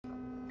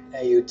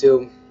Hey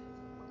YouTube,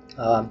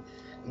 I'm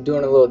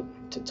doing a little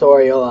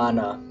tutorial on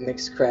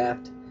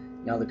Mixcraft.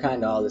 They're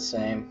kind of all the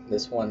same.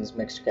 This one's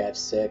Mixcraft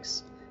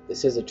 6.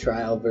 This is a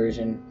trial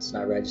version. It's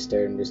not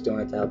registered. I'm just doing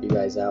it to help you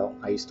guys out.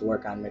 I used to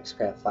work on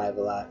Mixcraft 5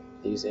 a lot.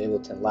 I use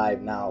Ableton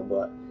Live now,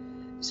 but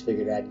just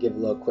figured I'd give a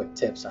little quick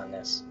tips on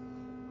this.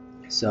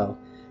 So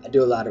I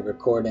do a lot of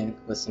recording,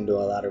 listen to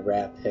a lot of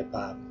rap, hip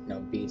hop,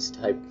 beats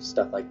type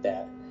stuff like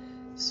that.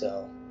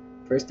 So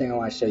first thing I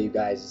want to show you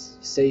guys is,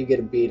 say you get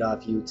a beat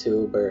off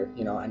YouTube or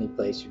any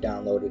place you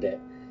downloaded it,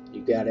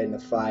 you got it in a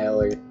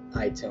file or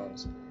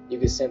iTunes. You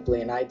can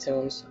simply in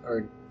iTunes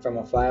or from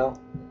a file,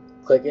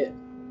 click it,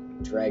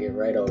 drag it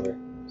right over.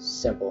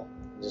 Simple.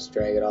 Just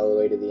drag it all the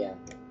way to the end.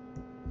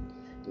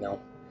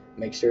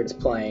 Make sure it's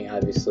playing,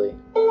 obviously,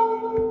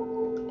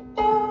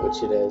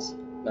 which it is.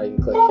 Now you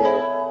can click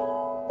here.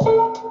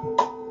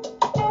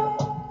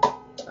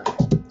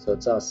 Alright, so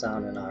it's all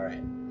sounding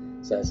alright.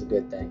 So that's a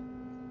good thing.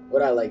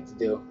 What I like to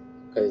do,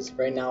 because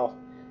right now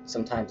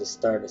sometimes it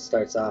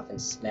starts off in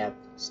snap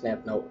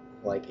note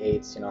like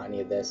 8s, any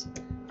of this.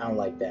 I don't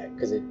like that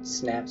because it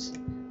snaps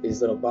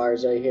these little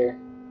bars right here.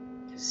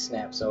 It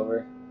snaps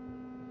over.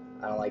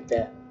 I don't like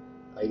that.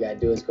 All you gotta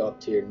do is go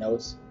up to your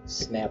notes,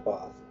 snap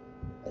off.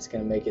 That's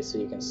gonna make it so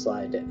you can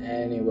slide to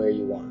anywhere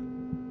you want.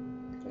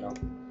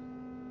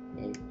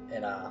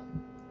 And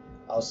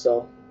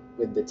also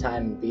with the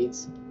time and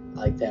beats, I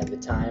like to have the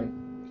time.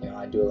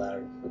 I do a lot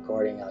of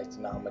recording. I like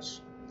to know how much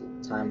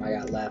time I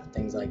got left,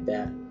 things like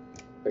that.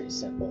 Pretty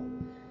simple.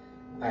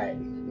 Alright,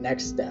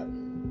 next step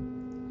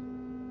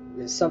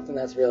is something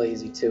that's really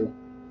easy too.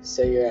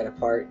 Say you're at a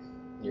part,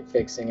 you're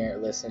fixing it or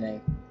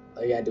listening,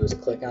 all you gotta do is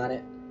click on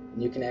it,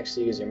 and you can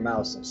actually use your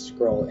mouse and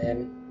scroll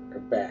in or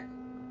back.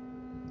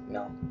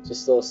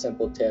 Just little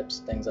simple tips,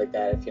 things like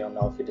that if you don't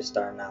know, if you're just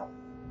starting out.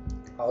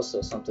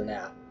 Also, something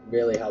that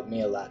really helped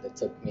me a lot, that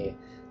took me a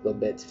little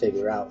bit to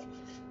figure out.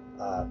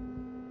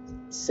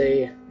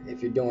 Say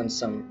if you're doing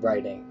some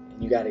writing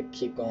and you got to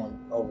keep going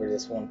over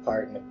this one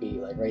part in the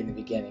beat, like right in the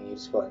beginning, you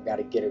just got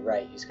to get it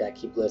right. You just got to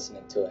keep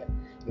listening to it.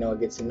 It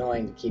gets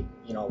annoying to keep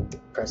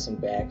pressing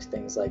back,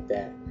 things like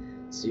that.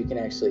 So you can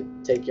actually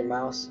take your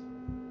mouse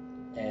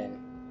and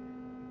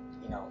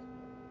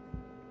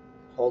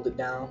hold it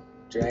down,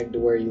 drag to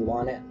where you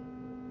want it,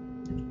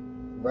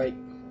 right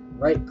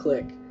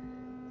click,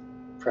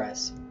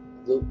 press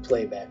loop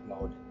playback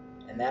mode,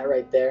 and that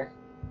right there,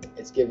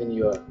 it's giving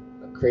you a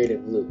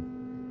creative loop.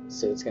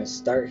 So it's going to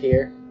start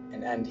here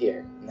and end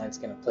here, and then it's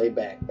going to play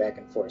back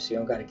and forth, so you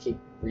don't got to keep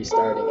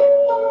restarting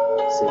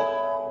it. See?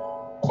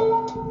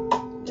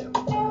 Yep.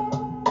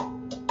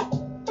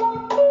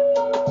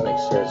 Make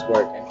sure it's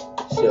working.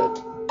 It should.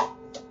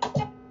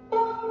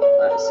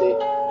 Alright, see?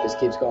 Just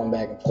keeps going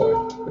back and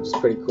forth, which is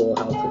pretty cool,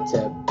 helpful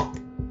tip.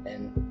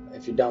 And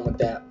if you're done with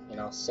that,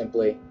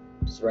 simply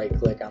just right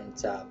click on the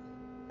top,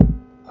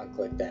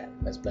 unclick that.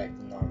 That's back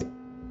to normal.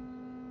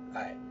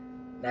 Alright,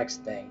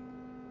 next thing.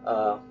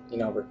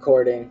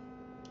 Recording,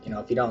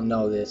 if you don't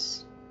know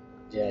this,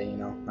 yeah, I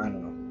don't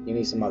know, you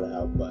need some other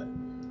help, but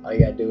all you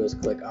gotta do is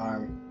click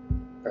arm,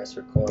 press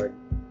record,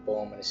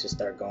 boom, and it should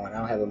start going. I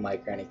don't have a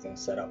mic or anything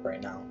set up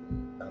right now.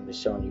 I'm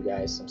just showing you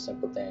guys some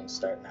simple things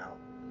starting out.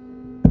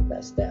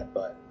 That's that,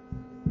 but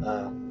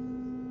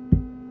I'm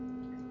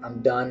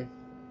done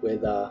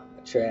with a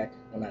track.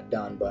 Well, not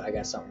done, but I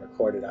got something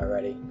recorded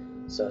already.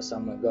 So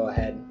I'm gonna go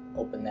ahead and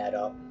open that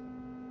up.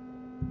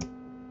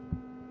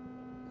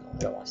 I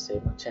don't want to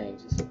save my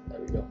changes. There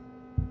we go.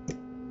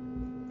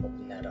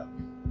 Open that up.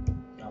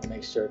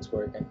 Make sure it's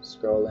working.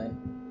 Scroll in.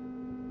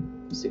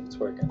 See if it's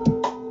working.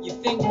 You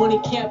think money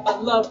can't buy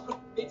love? Put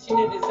the bitch in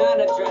a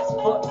designer dress.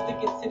 Fuck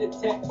sticking to the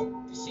text.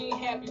 If she ain't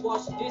happy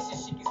washing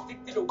dishes, she can stick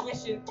to the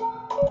wishing.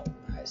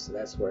 Alright, so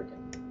that's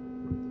working.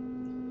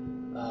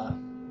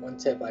 One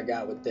tip I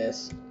got with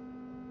this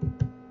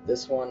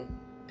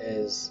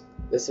is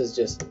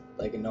just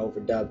like an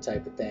overdub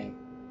type of thing.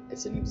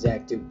 It's an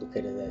exact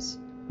duplicate of this.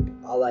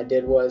 All I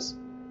did was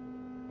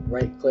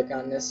right click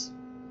on this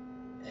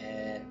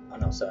and on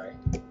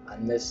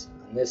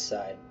this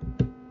side,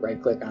 right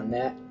click on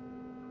that,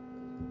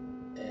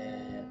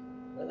 and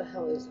where the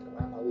hell is it?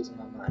 Why am I losing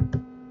my mind?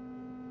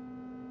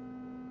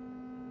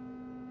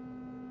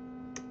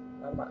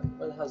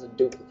 Where the hell's a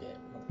duplicate?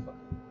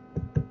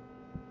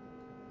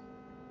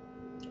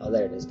 Oh,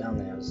 there it is, down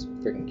there. I was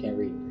freaking can't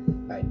read.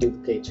 Alright,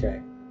 duplicate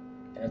track,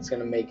 and it's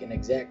gonna make an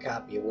exact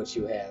copy of what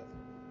you have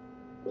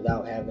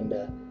without having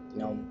to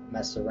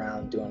mess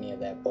around, do any of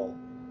that bull.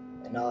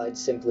 And all I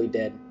simply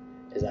did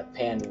is I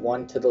panned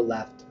one to the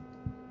left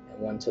and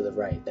one to the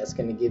right. That's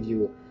going to give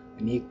you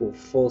an equal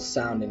full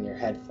sound in your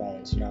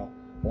headphones.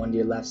 One to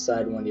your left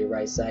side, one to your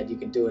right side. You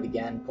can do it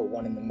again, put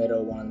one in the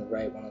middle, one on the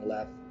right, one on the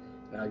left.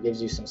 It gives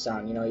you some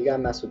sound. You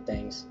gotta mess with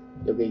things.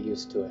 You'll get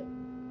used to it.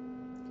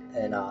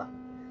 And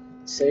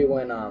say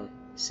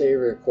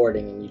you're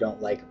recording and you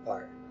don't like a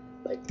part,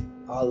 like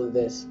all of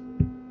this,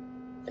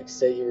 like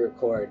say you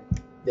record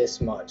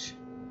this much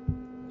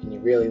and you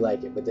really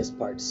like it, but this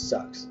part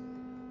sucks.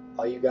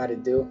 All you got to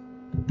do,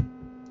 I'm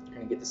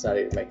going to get this out of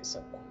here to make it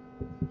simple.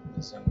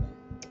 Zoom in.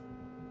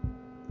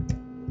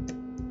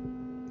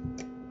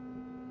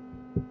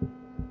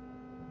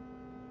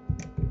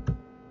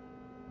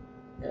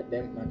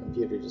 damn it, my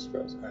computer just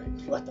froze. Alright,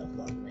 what the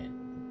fuck, man?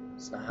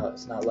 It's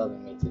not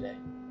loving me today.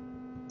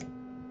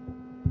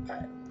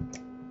 Alright,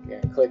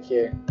 you're gonna click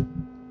here.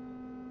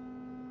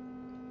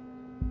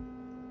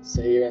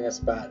 Say you're in a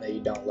spot that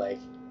you don't like.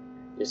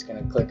 You're just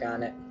gonna click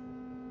on it,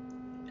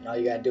 and all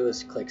you gotta do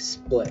is click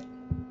split.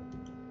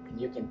 And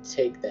you can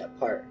take that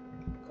part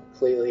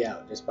completely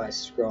out just by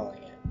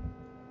scrolling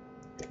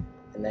it.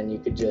 And then you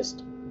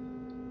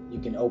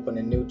can open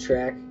a new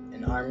track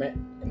and arm it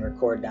and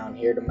record down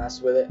here to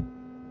mess with it,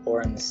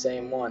 or in the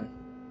same one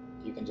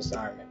you can just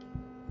arm it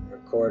and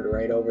record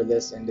right over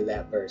this into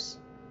that verse,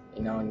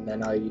 you know, and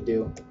then all you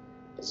do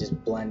is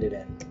just blend it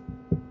in.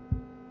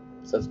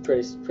 So it's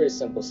pretty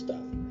simple stuff.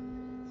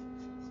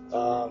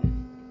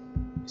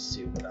 Let's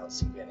see what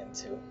else we get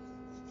into.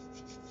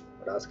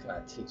 What else can I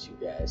teach you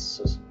guys?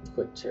 So some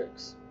quick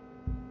tricks,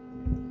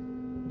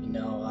 you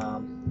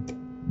know.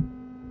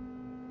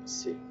 Let's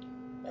see,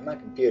 man, my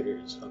computer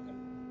is fucking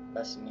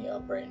messing me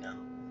up right now.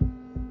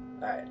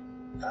 Alright,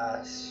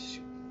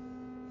 shoot.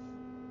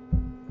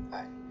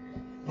 Alright,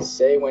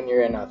 say when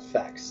you're in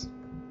effects,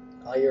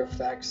 all your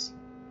effects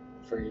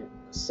for your,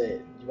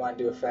 say you want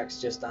to do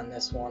effects just on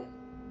this one,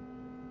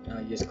 you know,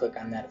 you just click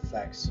on that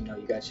effects. You know,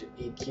 you got your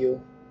EQ,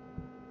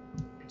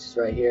 which is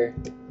right here.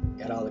 You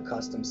got all the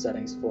custom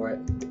settings for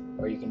it,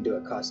 or you can do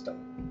it custom.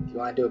 If you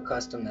want to do it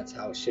custom, that's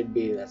how it should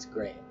be. That's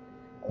great.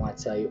 I want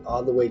to tell you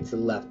all the way to the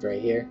left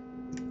right here.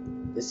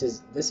 This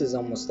is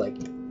almost like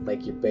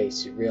your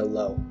bass, you're real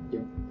low.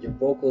 Your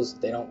vocals,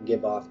 they don't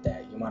give off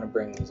that. You want to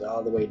bring these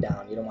all the way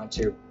down. You don't want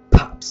your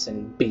pops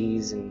and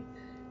B's and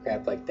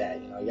crap like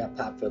that. You know, you got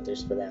pop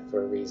filters for that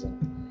for a reason.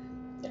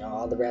 You know,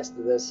 all the rest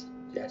of this,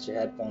 you got your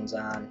headphones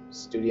on,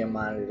 studio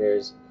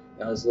monitors.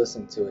 You know, just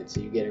listen to it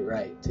till you get it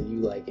right, till you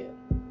like it.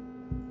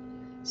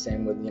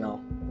 Same with, you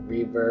know,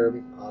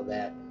 reverb, all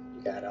that.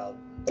 You got all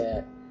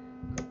that.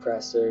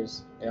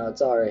 Compressors, you know,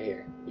 it's all right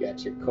here. You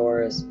got your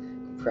chorus,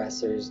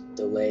 compressors,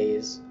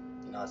 delays.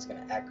 You know, it's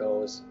gonna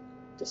echoes,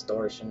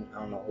 distortion. I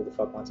don't know who the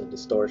fuck wants a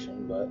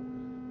distortion, but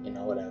you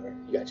know, whatever.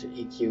 You got your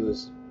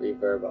EQs,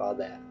 reverb, all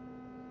that.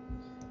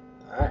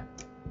 Alright.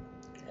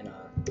 And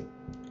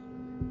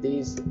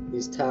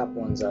these top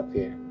ones up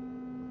here,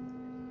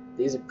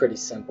 these are pretty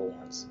simple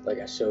ones, like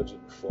I showed you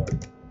before.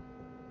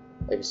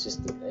 Like it's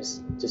just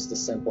the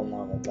simple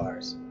normal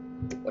bars.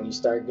 When you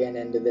start getting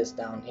into this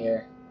down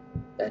here,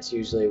 that's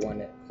usually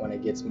when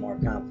it gets more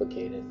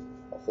complicated.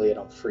 Hopefully it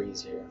don't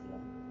freeze here.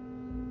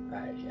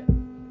 Alright, yeah.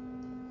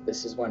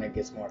 This is when it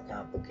gets more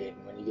complicated,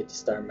 when you get to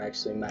start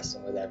actually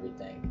messing with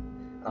everything.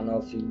 I don't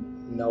know if you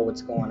know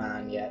what's going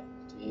on yet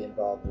to be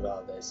involved with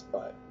all this,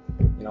 but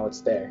you know,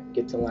 it's there.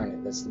 Get to learn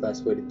it. That's the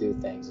best way to do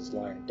things, is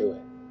learn, do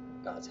it.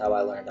 That's how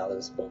I learned all of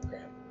this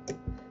program.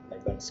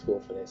 I've been to school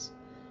for this.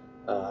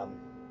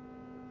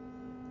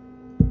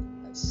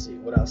 Let's see,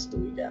 what else do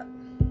we got?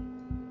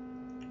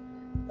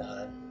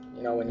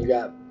 You know, when you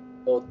got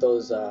both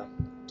those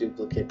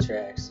duplicate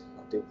tracks,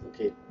 I'll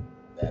duplicate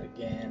that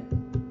again.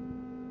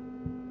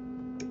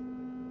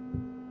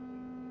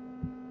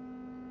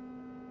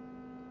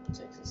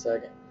 Takes a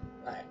second.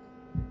 Alright,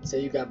 say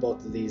you got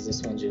both of these.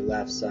 This one's your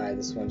left side,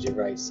 this one's your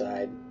right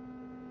side.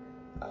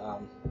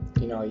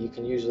 You know, you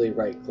can usually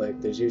right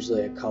click. There's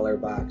usually a color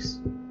box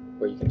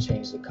where you can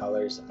change the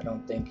colors.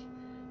 I'm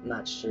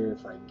not sure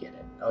if I get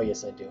it. Oh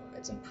yes, I do.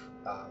 It's in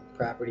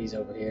properties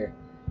over here.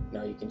 You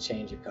know, you can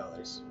change your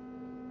colors.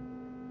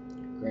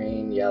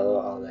 Green, yellow,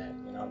 all that.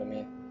 You know what I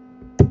mean?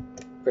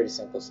 Pretty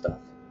simple stuff.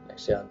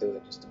 Actually, I'll do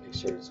it just to make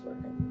sure it's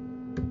working.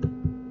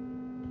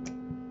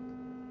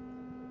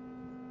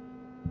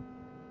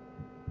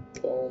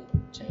 Boom,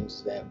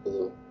 changes that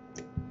blue.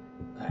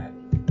 Alright.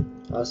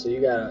 Also, you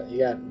got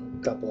a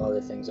couple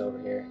other things over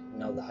here. You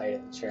know, the height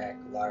of the track,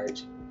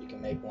 large. You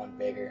can make one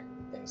bigger,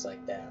 things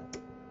like that.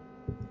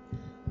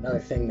 Another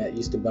thing that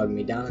used to bug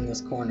me, down in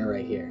this corner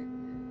right here,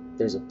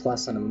 there's a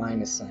plus and a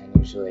minus sign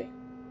usually.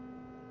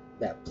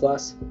 That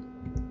plus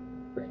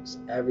brings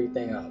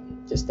everything up.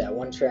 Just that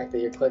one track that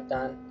you're clicked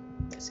on,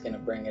 it's going to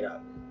bring it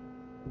up.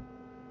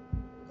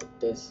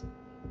 This,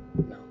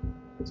 no,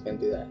 it's going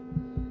to do that.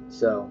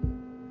 So,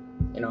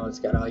 you know, it's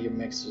got all your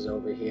mixers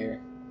over here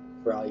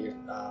for all your,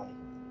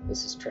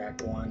 this is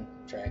track 1,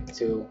 track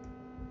 2,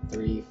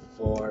 3,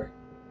 4,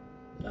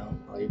 you know,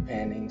 all your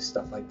panning,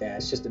 stuff like that.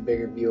 It's just a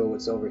bigger view of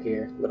what's over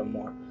here, a little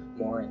more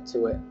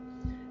into it.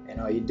 And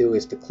all you do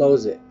is to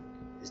close it,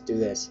 is do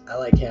this. I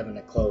like having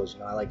it closed, you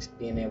know, I like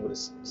being able to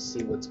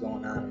see what's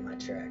going on in my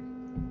track,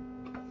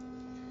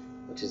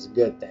 which is a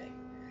good thing.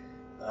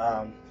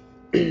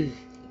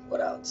 What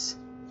else?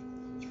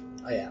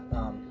 Oh yeah,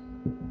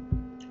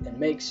 and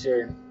make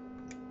sure,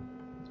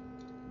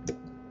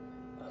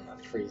 I'm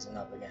not freezing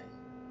up again.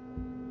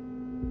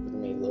 Look at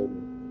me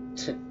loading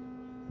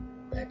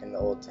back in the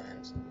old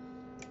times.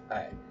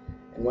 Alright,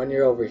 and when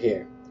you're over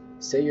here,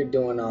 say you're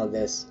doing all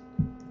this,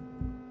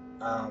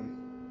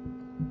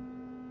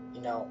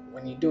 you know,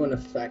 when you do an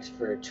effect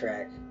for a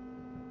track,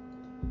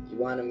 you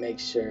want to make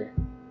sure